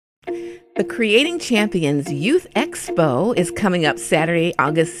The Creating Champions Youth Expo is coming up Saturday,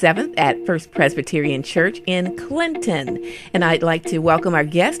 August 7th at First Presbyterian Church in Clinton. And I'd like to welcome our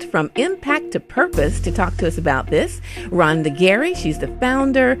guest from Impact to Purpose to talk to us about this. Rhonda Gary, she's the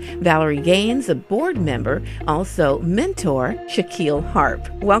founder. Valerie Gaines, a board member, also mentor Shaquille Harp.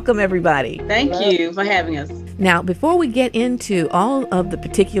 Welcome, everybody. Thank you for having us. Now, before we get into all of the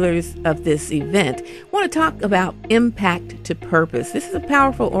particulars of this event, I want to talk about Impact to Purpose. This is a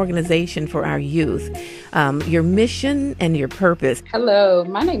powerful organization for our youth. Your mission and your purpose. Hello,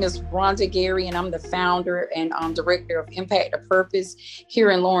 my name is Rhonda Gary, and I'm the founder and director of Impact to Purpose here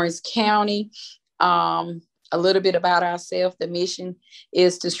in Lawrence County. A little bit about ourselves. The mission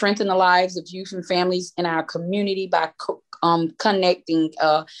is to strengthen the lives of youth and families in our community by connecting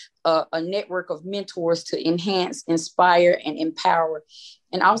a network of mentors to enhance, inspire, and empower,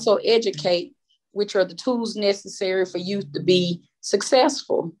 and also educate, which are the tools necessary for youth to be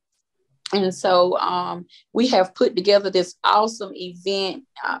successful. And so we have put together this awesome event.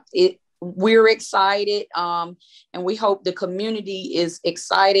 We're excited, and we hope the community is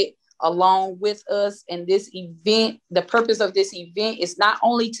excited along with us. And this event, the purpose of this event is not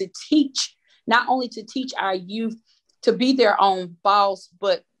only to teach our youth to be their own boss,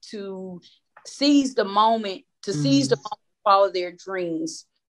 but to seize the moment, to follow their dreams.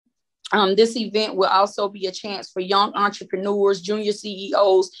 This event will also be a chance for young entrepreneurs, junior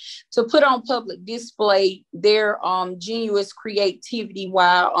CEOs to put on public display their genuine creativity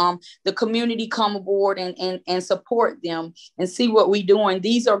while the community come aboard and support them and see what we're doing.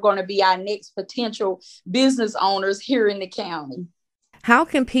 These are going to be our next potential business owners here in the county. How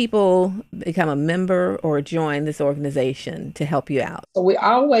can people become a member or join this organization to help you out? So we're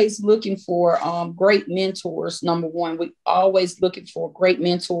always looking for great mentors. Number one, we're always looking for great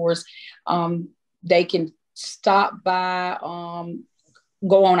mentors. They can stop by,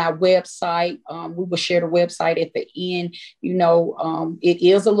 go on our website. We will share the website at the end. It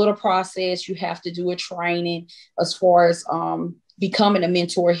is a little process. You have to do a training as far as becoming a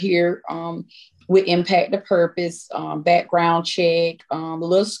mentor here. With Impact to Purpose, background check, a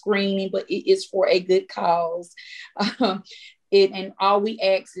little screening, but it is for a good cause. And all we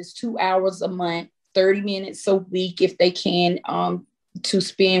ask is 2 hours a month, 30 minutes a week, if they can, to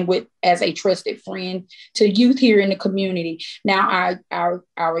spend with as a trusted friend to youth here in the community. Now,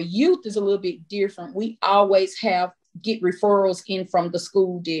 our youth is a little bit different. We always get referrals in from the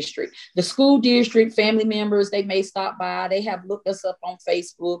school district. The school district, family members, they may stop by. They have looked us up on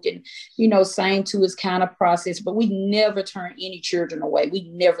Facebook and, same to us kind of process, but we never turn any children away. We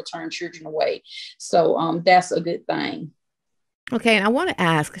never turn children away. So that's a good thing. Okay, and I want to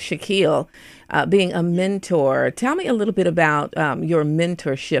ask Shaquille, being a mentor, tell me a little bit about your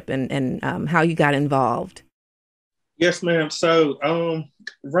mentorship and how you got involved. Yes, ma'am. So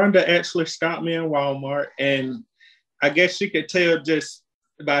Rhonda actually stopped me in Walmart, and I guess you could tell just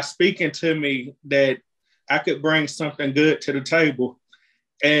by speaking to me that I could bring something good to the table.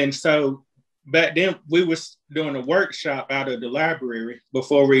 And so back then we was doing a workshop out of the library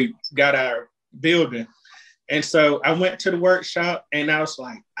before we got our building. And so I went to the workshop and I was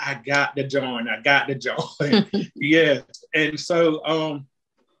like, I got to join. Yeah. And so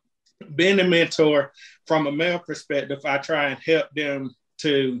being a mentor from a male perspective, I try and help them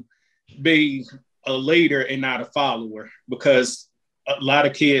to be a leader and not a follower, because a lot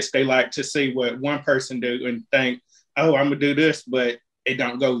of kids, they like to see what one person do and think, oh, I'm gonna do this, but it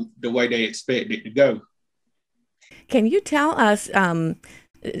don't go the way they expect it to go. Can you tell us,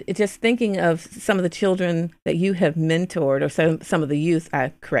 just thinking of some of the children that you have mentored, or some of the youth,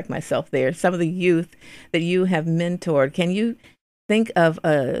 I correct myself there, some of the youth that you have mentored, can you think of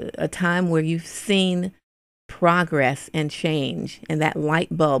a time where you've seen progress and change and that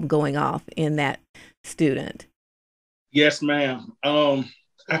light bulb going off in that student? Yes, ma'am.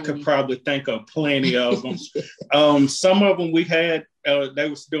 I could probably think of plenty of them. Some of them we had, they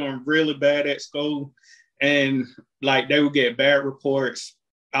was doing really bad at school, and like they would get bad reports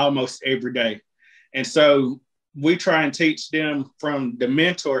almost every day. And so we try and teach them from the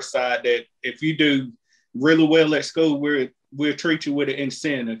mentor side that if you do really well at school, we'll treat you with an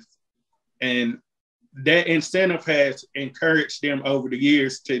incentive. And that incentive has encouraged them over the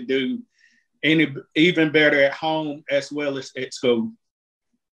years to do even better at home as well as at school.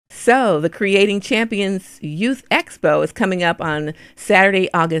 So the Creating Champions Youth Expo is coming up on Saturday,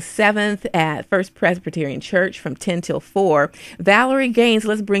 August 7th at First Presbyterian Church from 10 till 4. Valerie Gaines,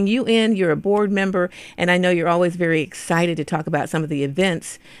 let's bring you in. You're a board member, and I know you're always very excited to talk about some of the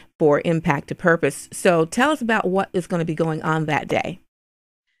events for Impact to Purpose. So tell us about what is going to be going on that day.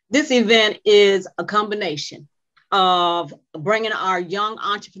 This event is a combination of bringing our young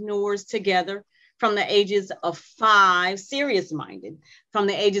entrepreneurs together from the ages of 5, serious-minded, from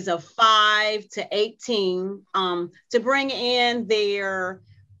the ages of 5 to 18, to bring in their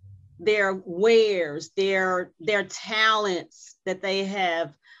wares, their talents that they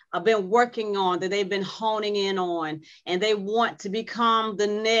have been working on, that they've been honing in on, and they want to become the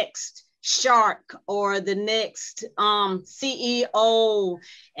next Shark or the next CEO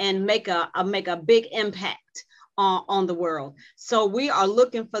and make a big impact on the world. So we are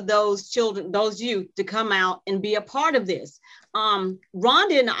looking for those children, those youth, to come out and be a part of this.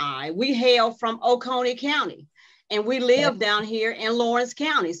 Rhonda and I, we hail from Oconee County, and we live down here in Lawrence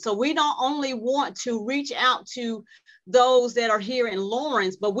County. So we don't only want to reach out to those that are here in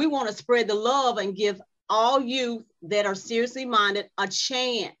Lawrence, but we want to spread the love and give all youth that are seriously minded a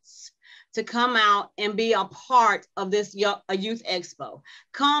chance to come out and be a part of this Youth Expo.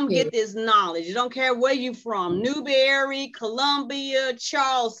 Come get this knowledge. You don't care where you're from, Newberry, Columbia,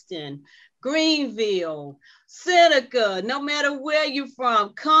 Charleston, Greenville, Seneca, no matter where you're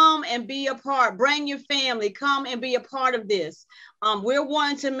from, come and be a part. Bring your family, come and be a part of this. We're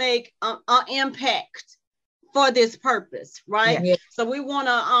wanting to make an impact for this purpose, right? Yeah. So we want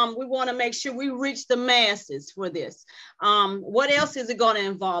to make sure we reach the masses for this. What else is it going to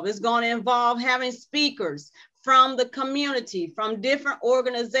involve? It's going to involve having speakers from the community, from different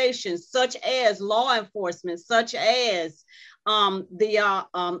organizations, such as law enforcement, such as the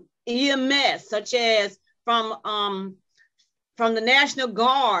EMS, such as from the National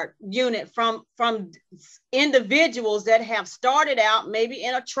Guard unit, from individuals that have started out maybe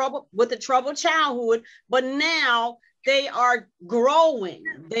with a troubled childhood, but now they are growing.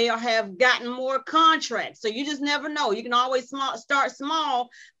 They have gotten more contracts. So you just never know. You can always start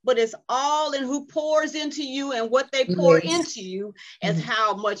small, but it's all in who pours into you and what they pour into you as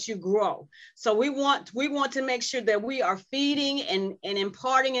how much you grow. So we want to make sure that we are feeding and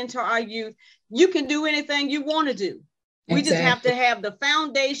imparting into our youth. You can do anything you want to do. We just have to have the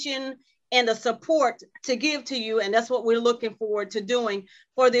foundation and the support to give to you. And that's what we're looking forward to doing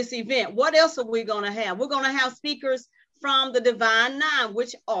for this event. What else are we going to have? We're going to have speakers from the Divine Nine,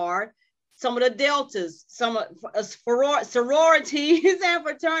 which are some of the deltas, some sororities and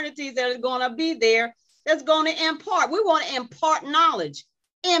fraternities that are going to be there. That's going to impart. We want to impart knowledge,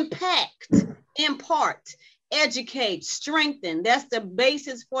 impact, impart, educate, strengthen. That's the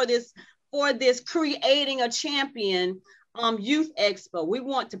basis for this creating a champion Youth Expo. We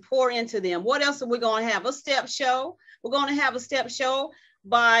want to pour into them. What else are we going to have? A step show. We're going to have a step show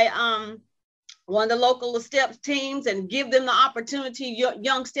by one of the local step teams, and give them the opportunity,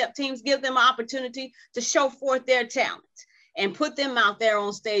 young step teams, give them an opportunity to show forth their talent and put them out there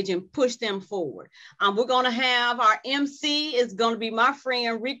on stage and push them forward. We're going to have our MC is going to be my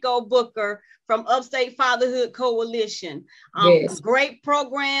friend Rico Booker from Upstate Fatherhood Coalition. A great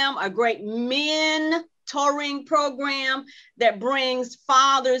program, a great mentoring program that brings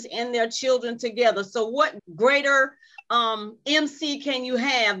fathers and their children together. So what greater MC can you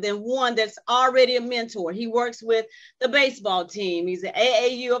have than one that's already a mentor? He works with the baseball team. He's the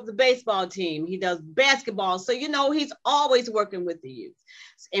AAU of the baseball team. He does basketball. So, he's always working with the youth.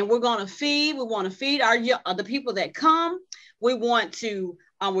 And we want to feed the people that come. We want to,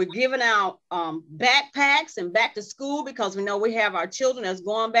 we're giving out backpacks and back to school, because we know we have our children that's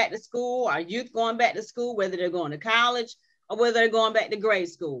going back to school, our youth going back to school, whether they're going to college or whether they're going back to grade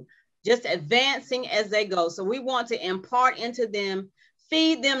school. Just advancing as they go. So we want to impart into them,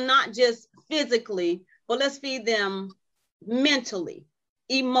 feed them not just physically, but let's feed them mentally,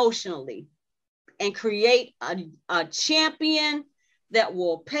 emotionally, and create a champion that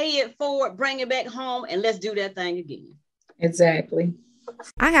will pay it forward, bring it back home, and let's do that thing again. Exactly.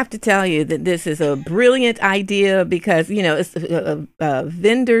 I have to tell you that this is a brilliant idea, because, it's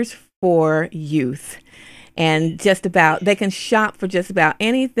vendors for youth. And they can shop for just about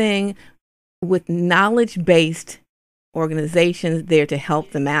anything with knowledge-based organizations there to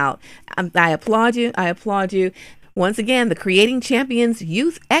help them out. I applaud you. Once again, the Creating Champions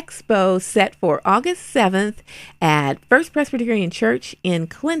Youth Expo set for August 7th at First Presbyterian Church in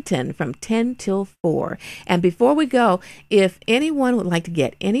Clinton from 10 till 4. And before we go, if anyone would like to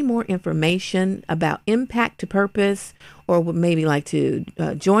get any more information about Impact to Purpose, or would maybe like to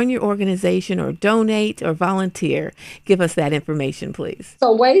join your organization or donate or volunteer, give us that information, please.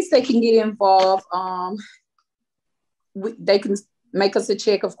 So ways they can get involved, they can make us a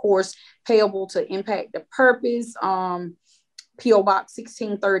check, of course, payable to Impact the Purpose. P.O. Box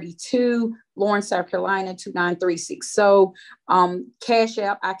 1632, Lawrence, South Carolina 29360. Cash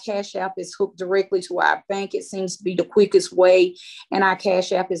App, our Cash App is hooked directly to our bank. It seems to be the quickest way. And our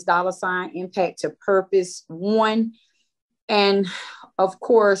Cash App is $ Impact to Purpose 1. And of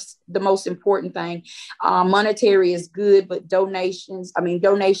course, the most important thing, monetary is good, but donations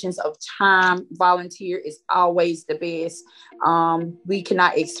of time, volunteer is always the best. We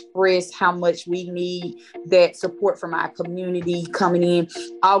cannot express how much we need that support from our community coming in.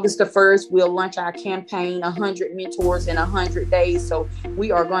 August the 1st, we'll launch our campaign, 100 mentors in 100 days. So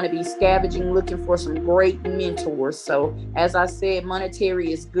we are going to be scavenging, looking for some great mentors. So as I said,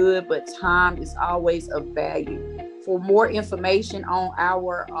 monetary is good, but time is always of value. For more information on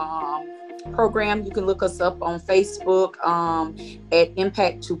our program, you can look us up on Facebook at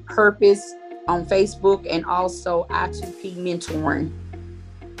Impact to Purpose on Facebook, and also I2P Mentoring.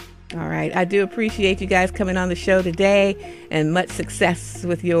 All right. I do appreciate you guys coming on the show today, and much success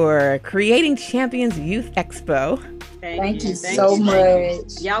with your Creating Champions Youth Expo. Thank you so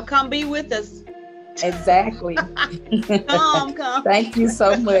much. Y'all come be with us. Exactly. Come. Thank you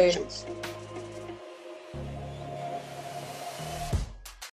so much.